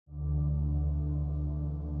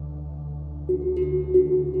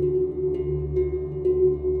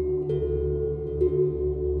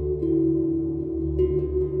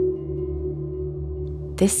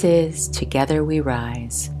This is Together We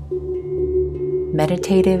Rise,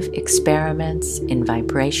 meditative experiments in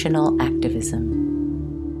vibrational activism.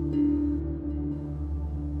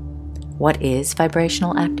 What is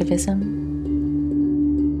vibrational activism?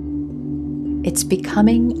 It's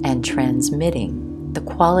becoming and transmitting the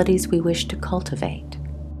qualities we wish to cultivate.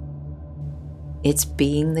 It's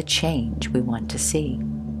being the change we want to see.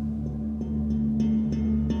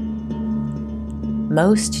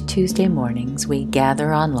 Most Tuesday mornings we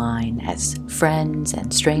gather online as friends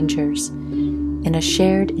and strangers in a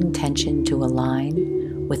shared intention to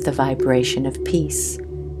align with the vibration of peace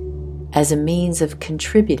as a means of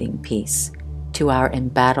contributing peace to our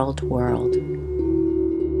embattled world.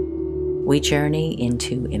 We journey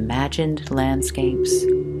into imagined landscapes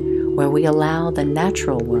where we allow the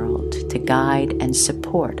natural world to guide and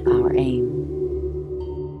support our aim.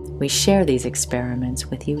 We share these experiments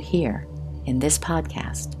with you here in this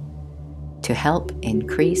podcast to help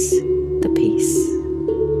increase the peace.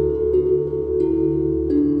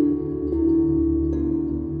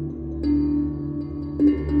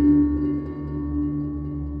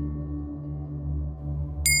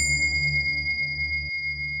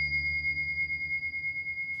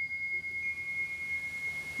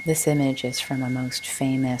 This image is from a most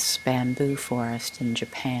famous bamboo forest in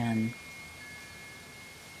Japan.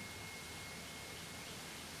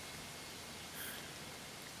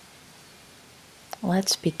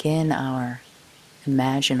 Let's begin our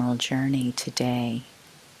imaginal journey today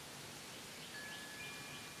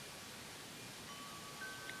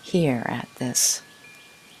here at this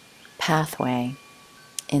pathway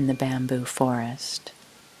in the bamboo forest.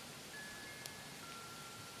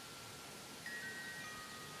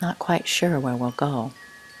 Not quite sure where we'll go,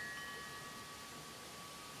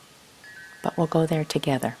 but we'll go there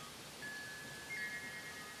together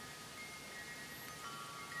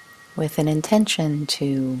with an intention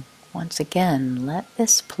to once again let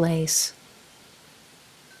this place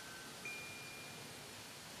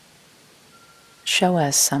show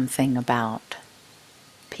us something about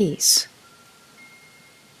peace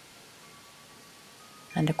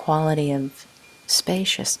and a quality of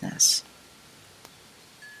spaciousness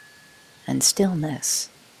and stillness.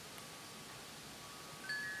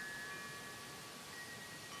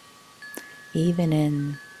 Even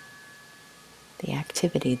in the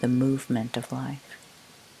activity, the movement of life,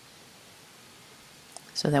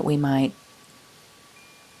 so that we might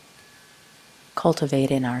cultivate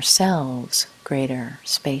in ourselves greater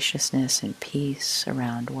spaciousness and peace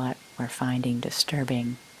around what we're finding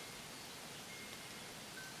disturbing,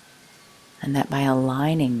 and that by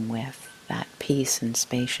aligning with that peace and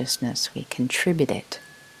spaciousness, we contribute it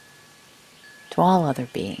to all other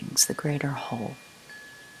beings, the greater whole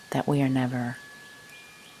that we are never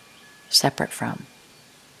separate from.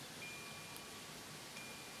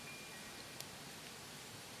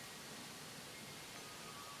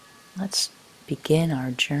 Let's begin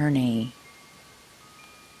our journey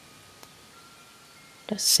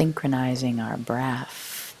just synchronizing our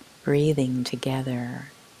breath, breathing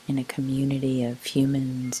together in a community of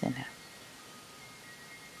humans, in a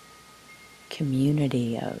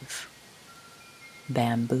community of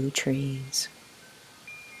bamboo trees,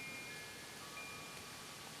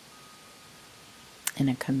 in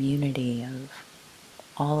a community of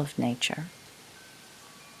all of nature.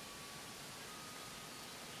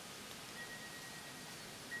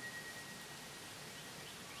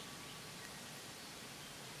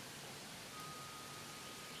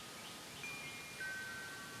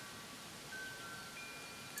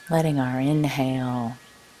 Letting our inhale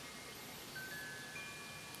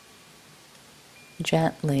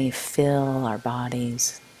gently fill our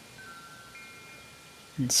bodies,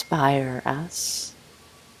 inspire us,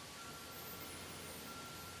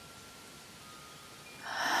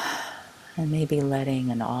 and maybe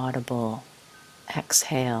letting an audible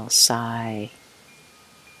exhale, sigh,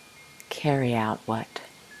 carry out what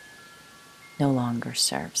no longer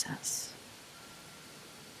serves us.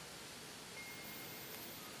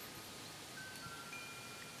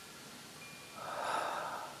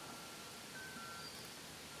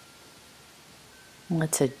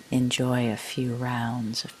 Let's enjoy a few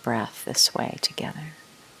rounds of breath this way together.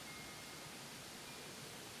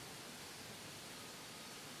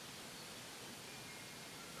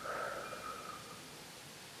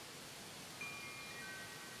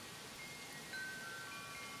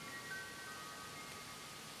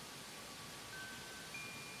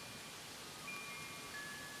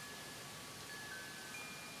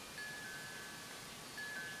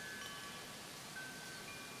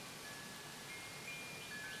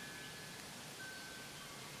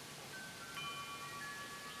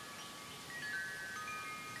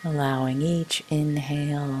 allowing each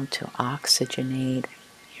inhale to oxygenate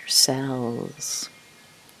your cells.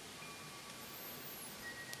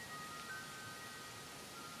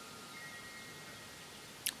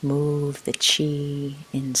 Move the chi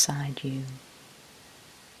inside you.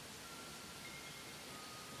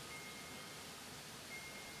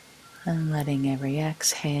 And letting every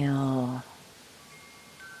exhale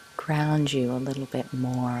ground you a little bit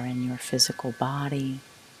more in your physical body.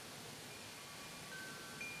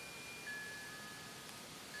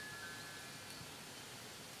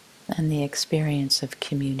 And the experience of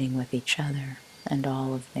communing with each other and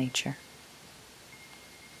all of nature.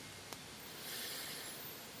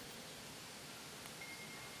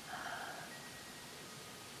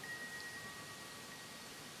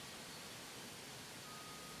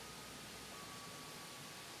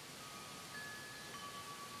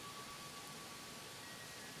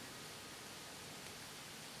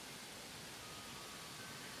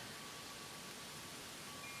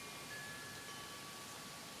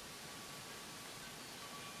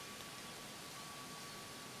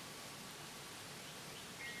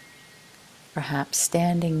 Perhaps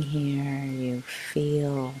standing here, you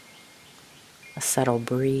feel a subtle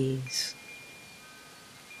breeze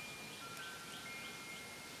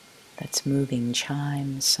that's moving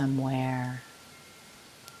chimes somewhere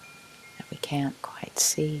that we can't quite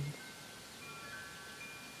see.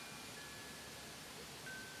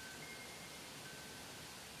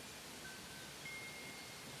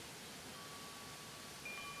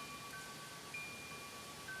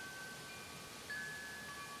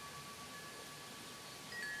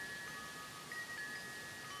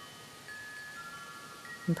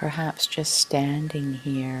 And perhaps just standing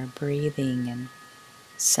here, breathing and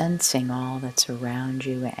sensing all that's around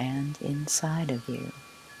you and inside of you,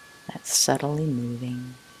 that's subtly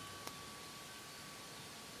moving.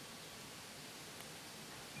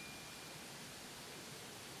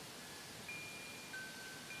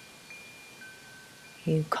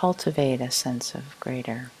 You cultivate a sense of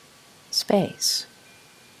greater space.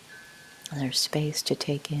 There's space to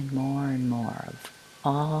take in more and more of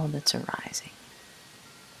all that's arising.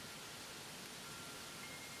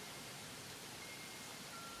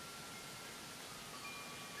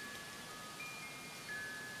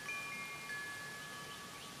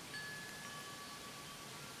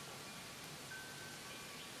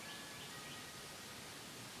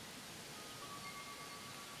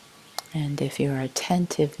 And if your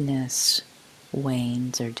attentiveness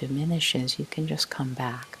wanes or diminishes, you can just come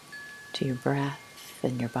back to your breath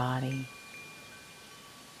and your body.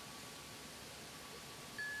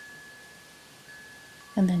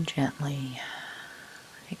 And then gently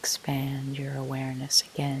expand your awareness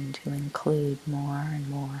again to include more and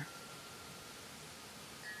more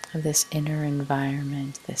of this inner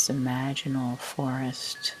environment, this imaginal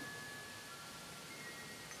forest,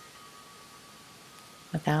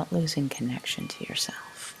 without losing connection to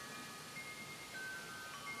yourself.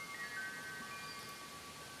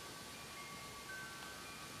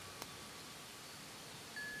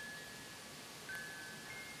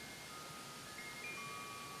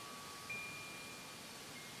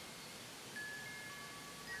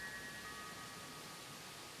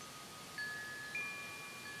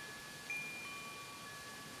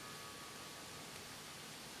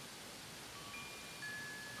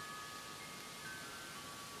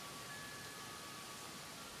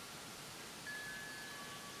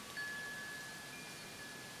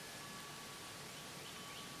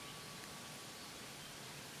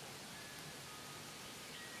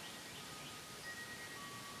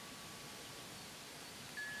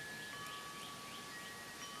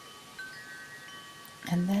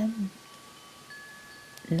 And then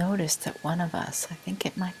notice that one of us, I think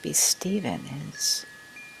it might be Stephen, is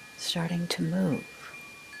starting to move,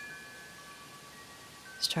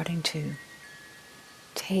 starting to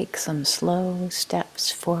take some slow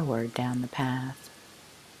steps forward down the path.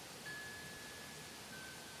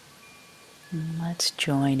 And let's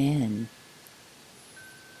join in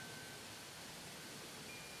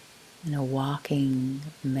a walking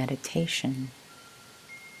meditation.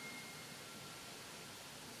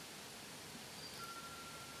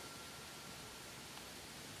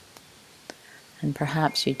 And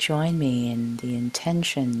perhaps you join me in the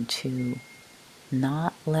intention to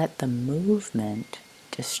not let the movement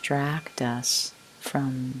distract us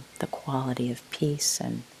from the quality of peace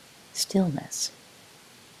and stillness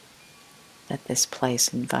that this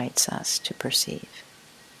place invites us to perceive.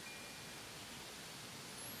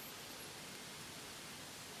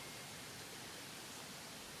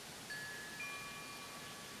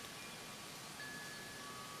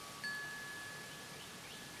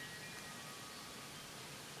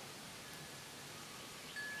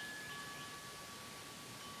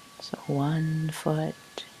 So one foot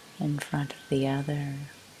in front of the other,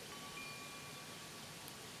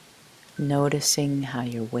 noticing how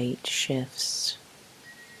your weight shifts.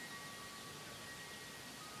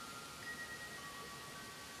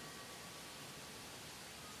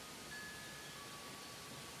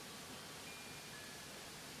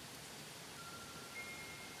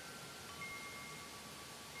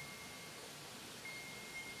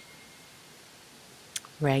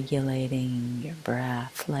 Regulating your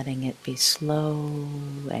breath, letting it be slow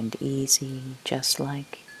and easy, just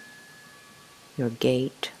like your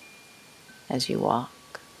gait as you walk.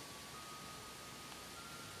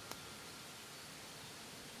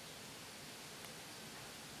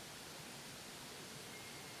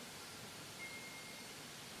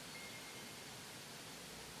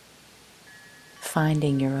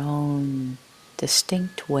 Finding your own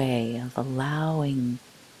distinct way of allowing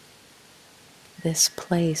this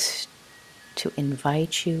place to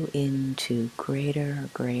invite you into greater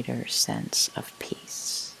sense of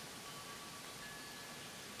peace.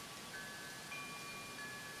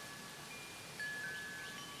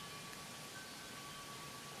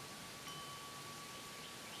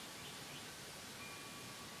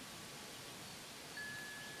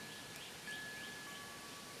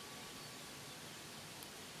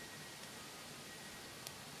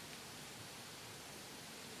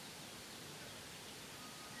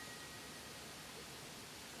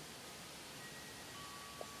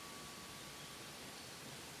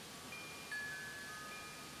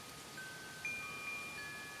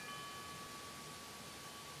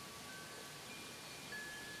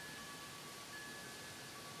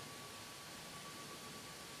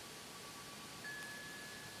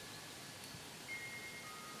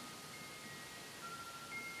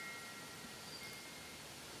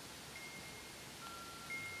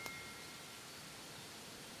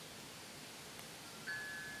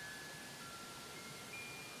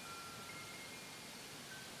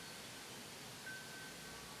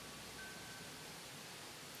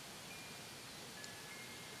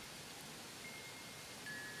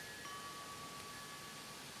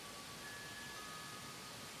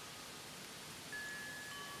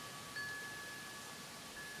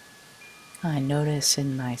 I notice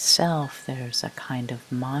in myself there's a kind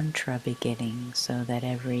of mantra beginning, so that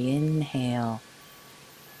every inhale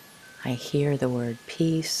I hear the word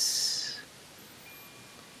peace,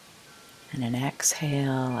 and an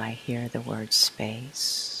exhale I hear the word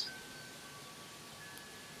space.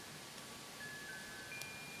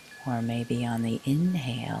 Or maybe on the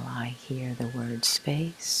inhale I hear the word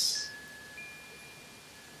space,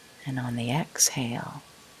 and on the exhale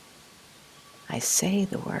I say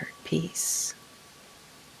the word peace.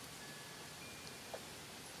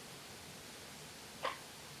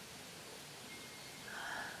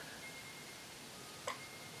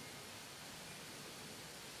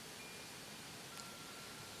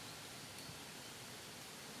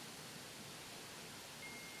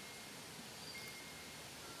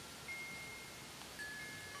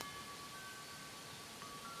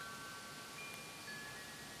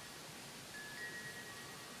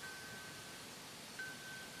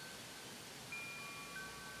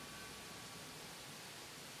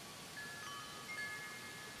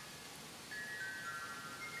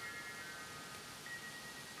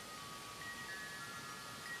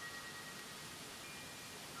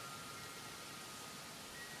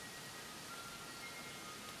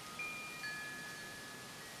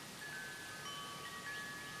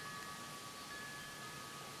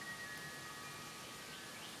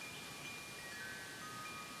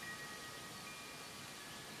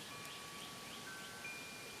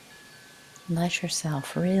 Let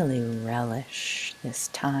yourself really relish this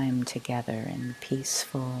time together in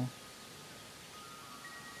peaceful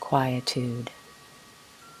quietude,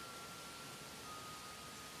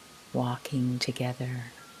 walking together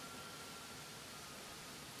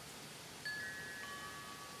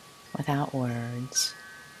without words.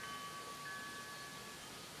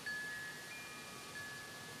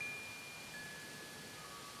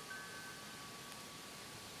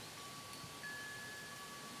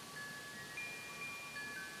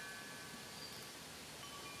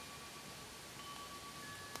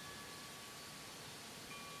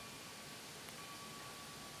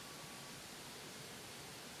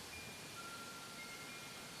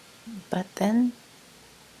 But then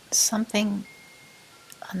something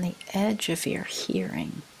on the edge of your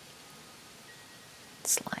hearing,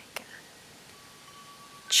 it's like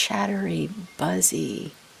chattery,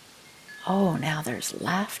 buzzy, oh, now there's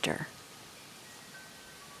laughter.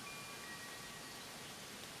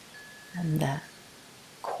 And the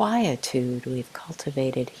quietude we've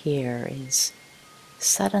cultivated here is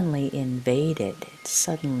suddenly invaded, it's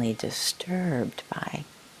suddenly disturbed by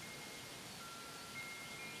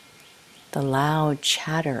the loud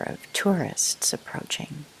chatter of tourists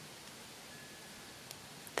approaching,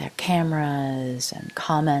 their cameras and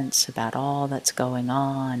comments about all that's going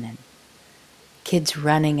on, and kids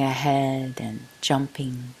running ahead and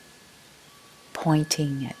jumping,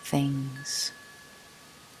 pointing at things.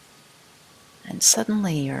 And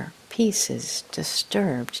suddenly your peace is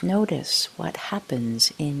disturbed. Notice what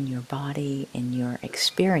happens in your body, in your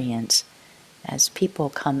experience, as people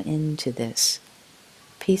come into this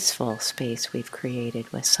peaceful space we've created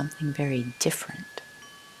with something very different.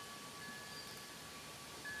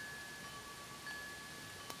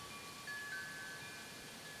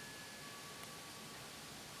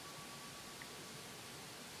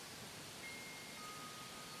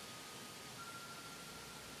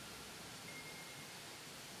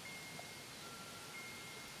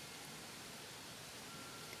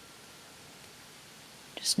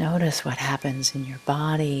 Just notice what happens in your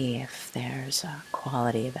body, if there's a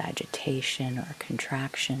quality of agitation or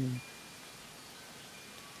contraction.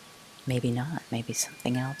 Maybe not, maybe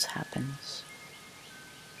something else happens.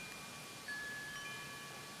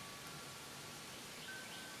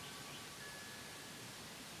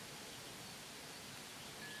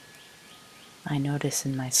 I notice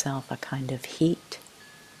in myself a kind of heat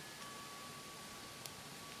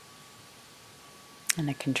and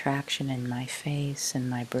a contraction in my face and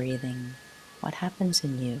my breathing. What happens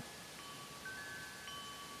in you?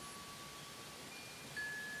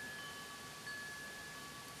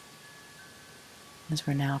 As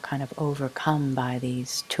we're now kind of overcome by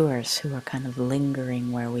these tourists who are kind of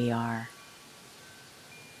lingering where we are.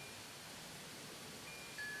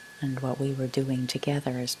 And what we were doing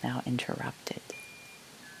together is now interrupted.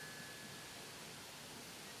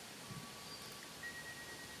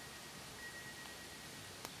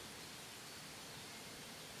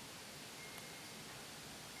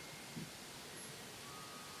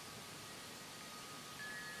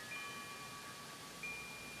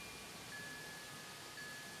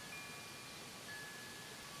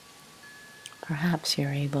 Perhaps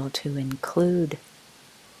you're able to include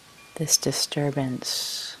this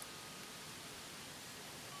disturbance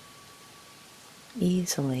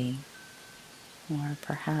easily, or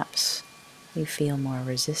perhaps you feel more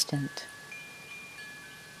resistant.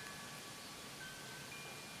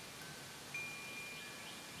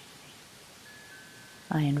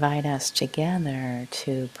 I invite us together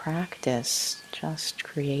to practice just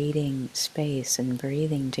creating space and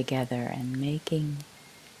breathing together and making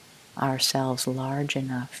ourselves large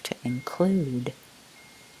enough to include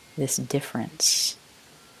this difference,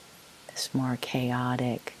 this more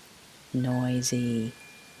chaotic, noisy,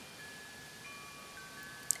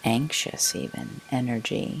 anxious even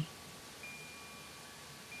energy.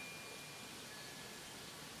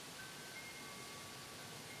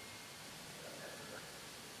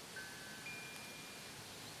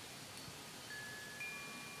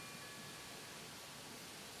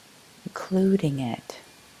 Including it,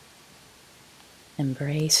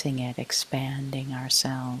 embracing it, expanding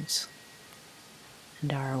ourselves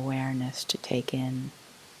and our awareness to take in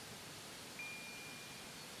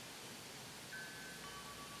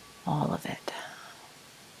all of it.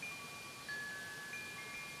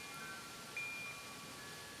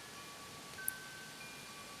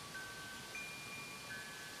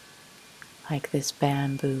 Like this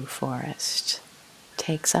bamboo forest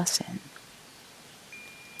takes us in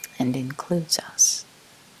and includes us.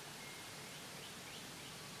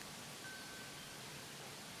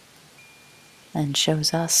 And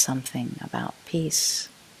shows us something about peace,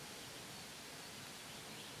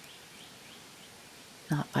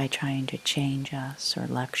 not by trying to change us or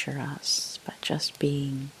lecture us, but just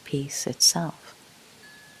being peace itself.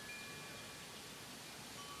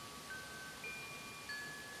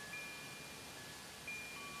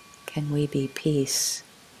 Can we be peace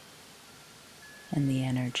in the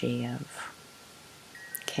energy of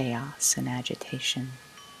chaos and agitation?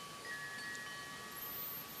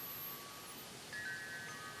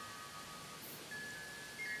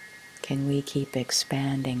 Can we keep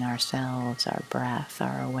expanding ourselves, our breath,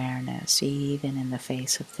 our awareness, even in the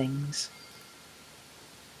face of things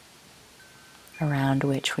around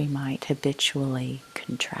which we might habitually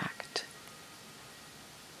contract?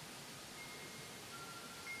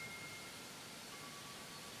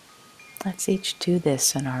 Let's each do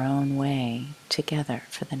this in our own way together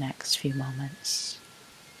for the next few moments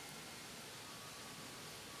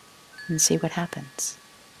and see what happens.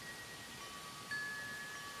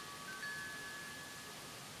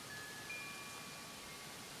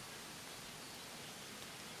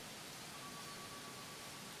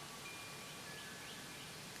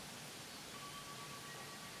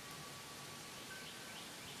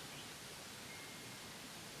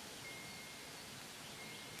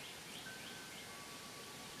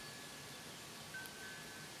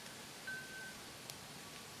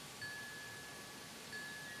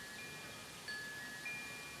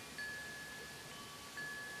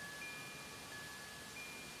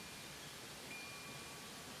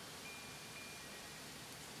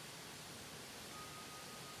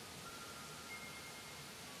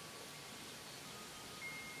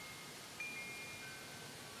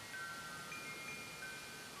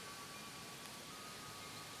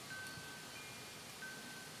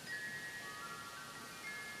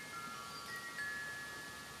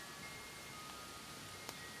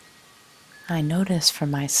 I notice for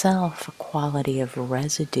myself a quality of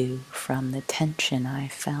residue from the tension I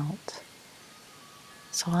felt.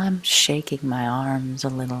 So I'm shaking my arms a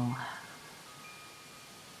little,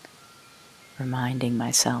 reminding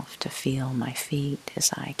myself to feel my feet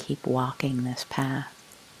as I keep walking this path.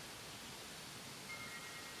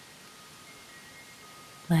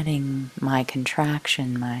 Letting my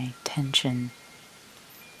contraction, my tension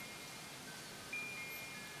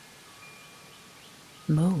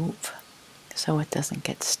move so it doesn't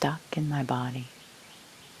get stuck in my body.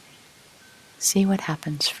 See what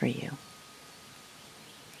happens for you.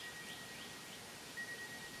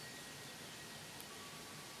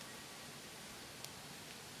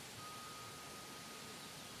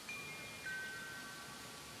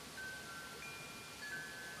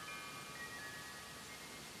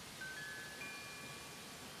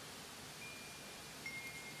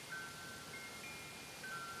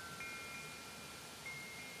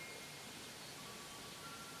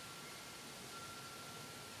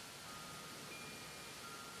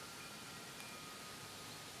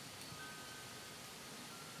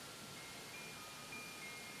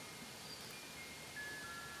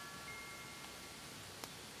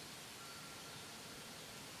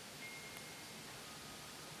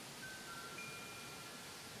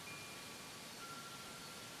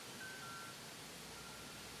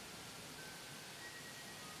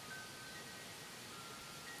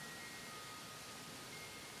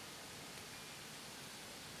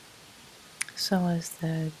 So as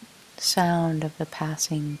the sound of the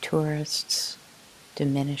passing tourists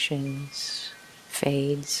diminishes,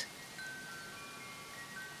 fades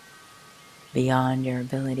beyond your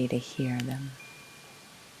ability to hear them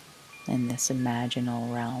in this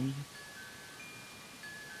imaginal realm,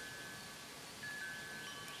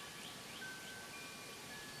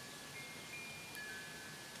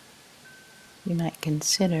 you might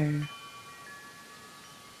consider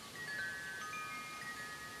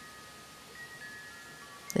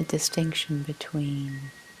the distinction between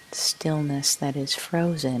stillness that is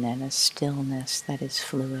frozen and a stillness that is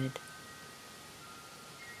fluid.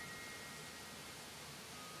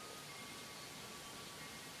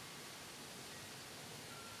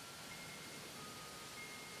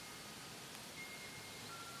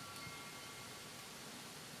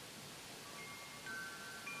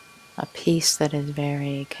 A piece that is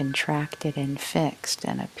very contracted and fixed,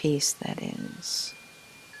 and a piece that is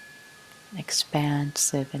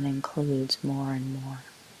expansive and includes more and more.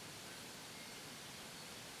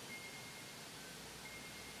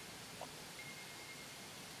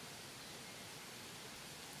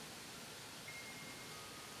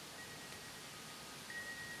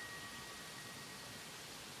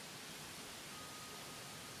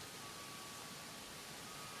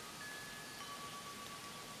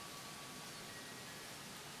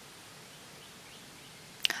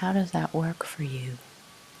 How does that work for you?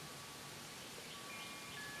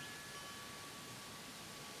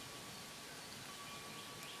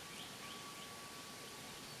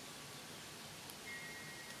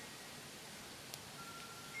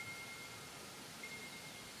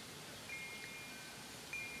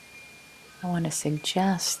 I want to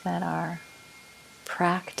suggest that our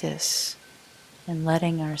practice in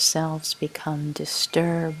letting ourselves become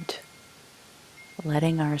disturbed,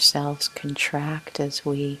 letting ourselves contract as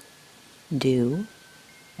we do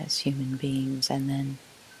as human beings, and then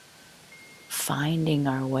finding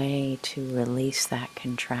our way to release that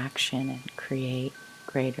contraction and create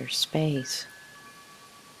greater space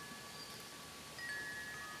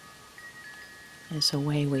is a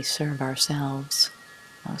way we serve ourselves,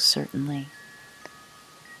 most certainly.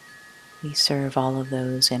 We serve all of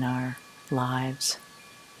those in our lives,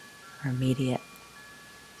 our immediate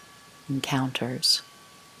encounters.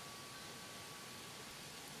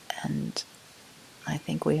 And I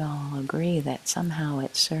think we all agree that somehow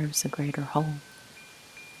it serves a greater whole.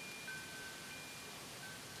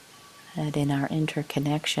 That in our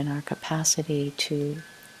interconnection, our capacity to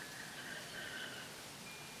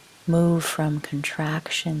move from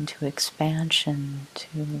contraction to expansion,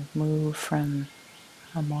 to move from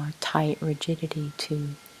a more tight rigidity to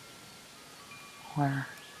more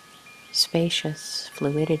spacious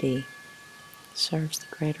fluidity, serves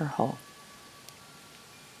the greater whole.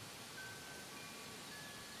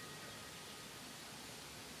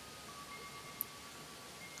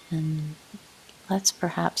 And let's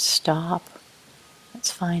perhaps stop.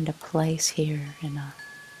 Let's find a place here in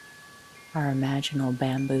our imaginal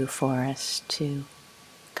bamboo forest to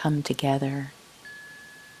come together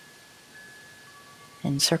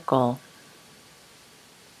in circle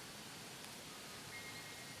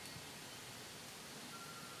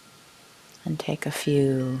and take a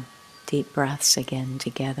few deep breaths again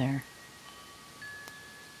together.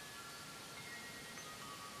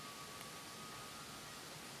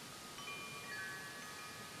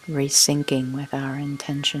 Resyncing with our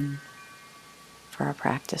intention for our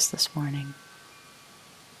practice this morning.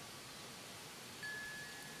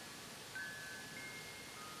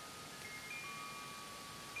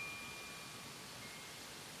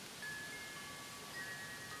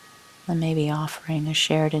 And maybe offering a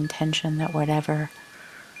shared intention that whatever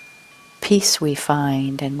peace we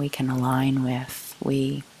find and we can align with,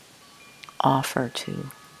 we offer to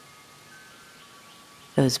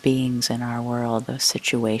those beings in our world, those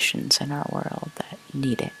situations in our world that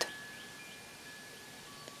need it.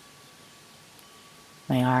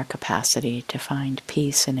 May our capacity to find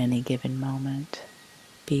peace in any given moment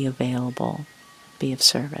be available, be of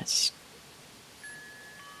service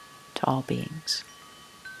to all beings.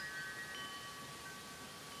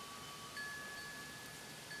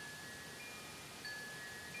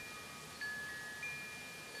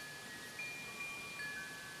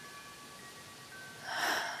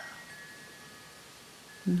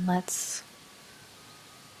 And let's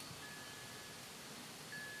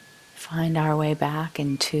find our way back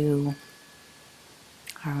into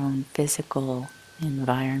our own physical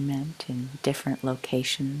environment in different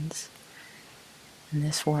locations in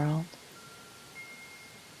this world.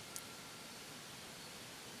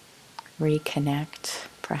 Reconnect,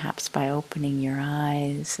 perhaps by opening your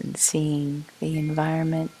eyes and seeing the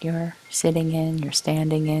environment you're sitting in, you're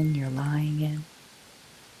standing in, you're lying in.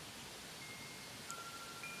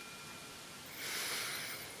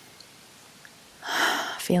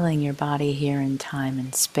 Feeling your body here in time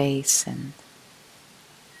and space, and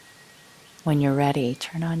when you're ready,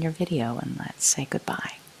 turn on your video and let's say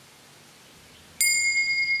goodbye.